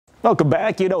Welcome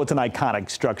back. You know it's an iconic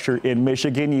structure in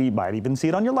Michigan. You might even see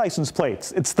it on your license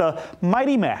plates. It's the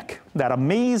Mighty Mac, that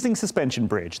amazing suspension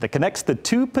bridge that connects the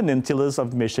two peninsulas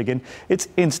of Michigan. It's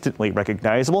instantly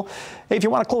recognizable. Hey, if you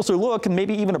want a closer look and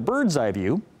maybe even a bird's eye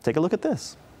view, take a look at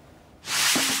this.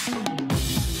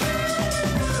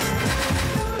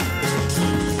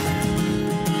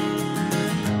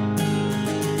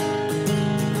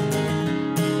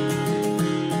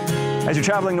 As you're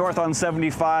traveling north on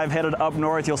 75, headed up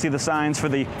north, you'll see the signs for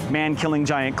the man-killing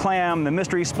giant clam, the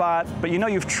mystery spot, but you know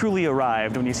you've truly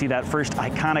arrived when you see that first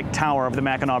iconic tower of the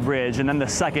Mackinac Bridge, and then the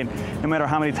second. No matter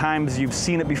how many times you've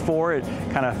seen it before, it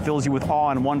kind of fills you with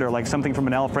awe and wonder, like something from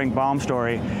an L. Frank Baum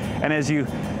story. And as you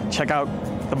check out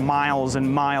the miles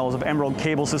and miles of emerald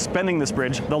cable suspending this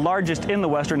bridge, the largest in the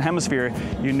Western Hemisphere,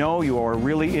 you know you are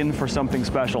really in for something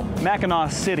special.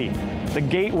 Mackinac City, the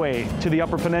gateway to the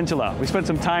Upper Peninsula. We spent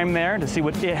some time there to see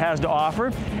what it has to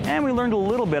offer, and we learned a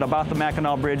little bit about the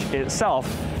Mackinac Bridge itself.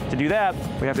 To do that,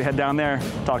 we have to head down there,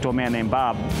 talk to a man named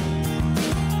Bob.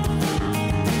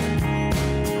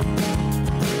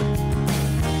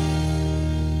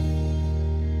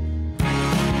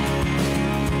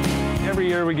 Every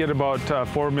year we get about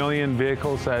 4 million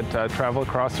vehicles that travel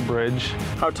across the bridge.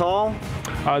 How tall?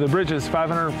 The bridge is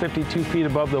 552 feet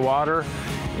above the water,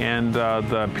 and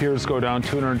the piers go down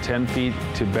 210 feet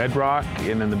to bedrock,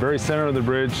 and in the very center of the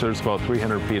bridge there's about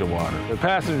 300 feet of water. The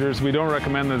passengers, we don't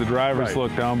recommend that the drivers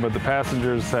look down, but the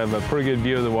passengers have a pretty good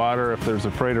view of the water. If there's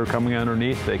a freighter coming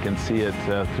underneath, they can see it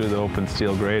through the open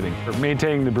steel grating.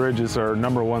 Maintaining the bridge is our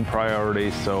 #1 priority,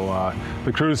 so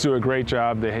the crews do a great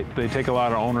job. They take a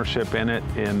lot of ownership in it,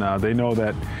 and they know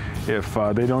that if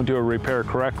they don't do a repair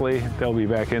correctly, they'll be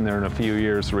back in there in a few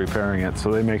years repairing it,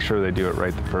 so they make sure they do it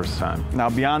right the first time. Now,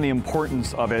 beyond the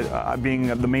importance of it being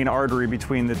the main artery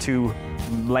between the two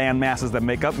land masses that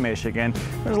make up Michigan,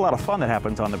 there's a lot of fun that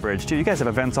happens on the bridge too. You guys have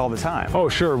events all the time. Oh,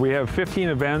 sure. We have 15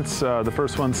 events. The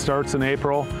first one starts in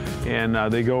April, and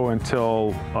they go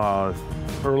until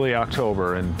early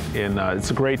October, and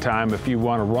it's a great time. If you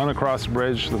want to run across the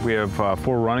bridge, we have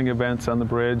 4 running events on the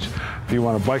bridge. If you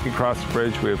want to bike across the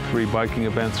bridge, we have 3 biking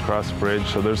events across the bridge.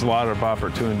 So there's a lot of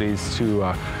opportunities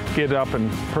to get up and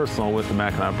personal with the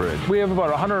Mackinac Bridge. We have about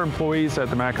 100 employees at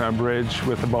the Mackinac Bridge,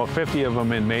 with about 50 of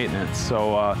them in maintenance.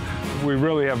 So we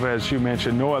really have, as you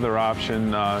mentioned, no other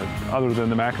option other than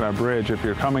the Mackinac Bridge if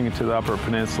you're coming into the Upper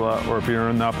Peninsula, or if you're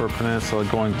in the Upper Peninsula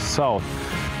going south.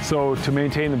 So to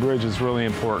maintain the bridge is really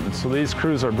important. So these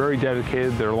crews are very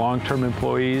dedicated. They're long-term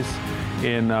employees,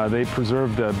 and they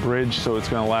preserve the bridge so it's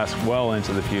going to last well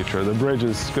into the future. The bridge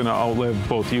is going to outlive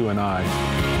both you and I.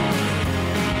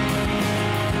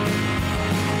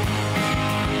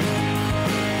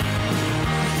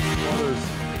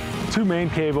 There's 2 main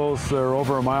cables. They're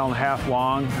over 1.5 miles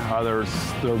long.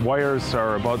 The wires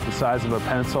are about the size of a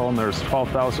pencil, and there's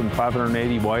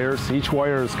 12,580 wires. Each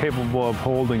wire is capable of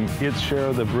holding its share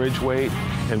of the bridge weight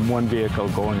in one vehicle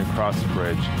going across the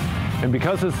bridge. And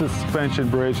because it's a suspension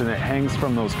bridge and it hangs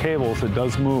from those cables, it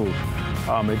does move.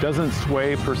 It doesn't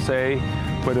sway per se,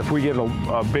 but if we get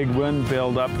a big wind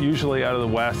build up, usually out of the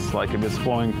west, like if it's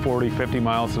blowing 40, 50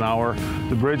 miles an hour,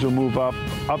 the bridge will move up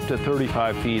to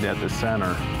 35 feet at the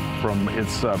center from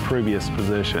its previous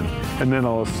position, and then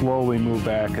it'll slowly move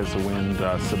back as the wind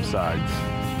subsides.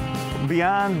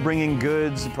 Beyond bringing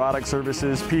goods, products,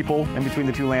 services, people in between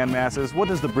the two land masses, what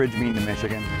does the bridge mean to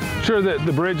Michigan? Sure,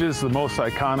 the bridge is the most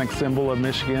iconic symbol of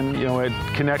Michigan. You know, it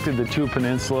connected the two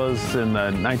peninsulas in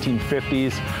the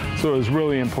 1950s, so it was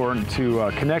really important to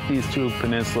connect these two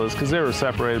peninsulas because they were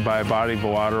separated by a body of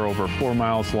water over 4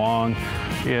 miles long.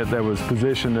 That was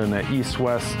positioned in an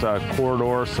east-west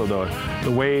corridor, so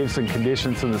the waves and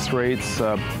conditions in the straits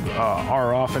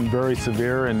are often very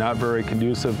severe and not very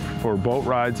conducive for boat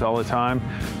rides all the time.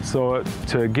 So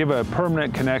to give a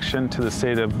permanent connection to the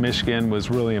state of Michigan was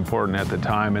really important at the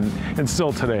time, and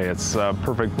still today. It's a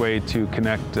perfect way to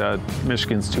connect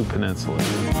Michigan's two peninsulas.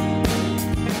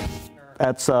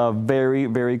 That's a very,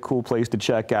 very cool place to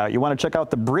check out. You want to check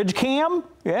out the bridge cam?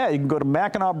 Yeah, you can go to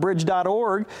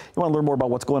MackinacBridge.org. You want to learn more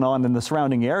about what's going on in the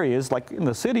surrounding areas, like in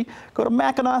the city, go to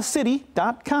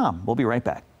MackinacCity.com. We'll be right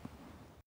back.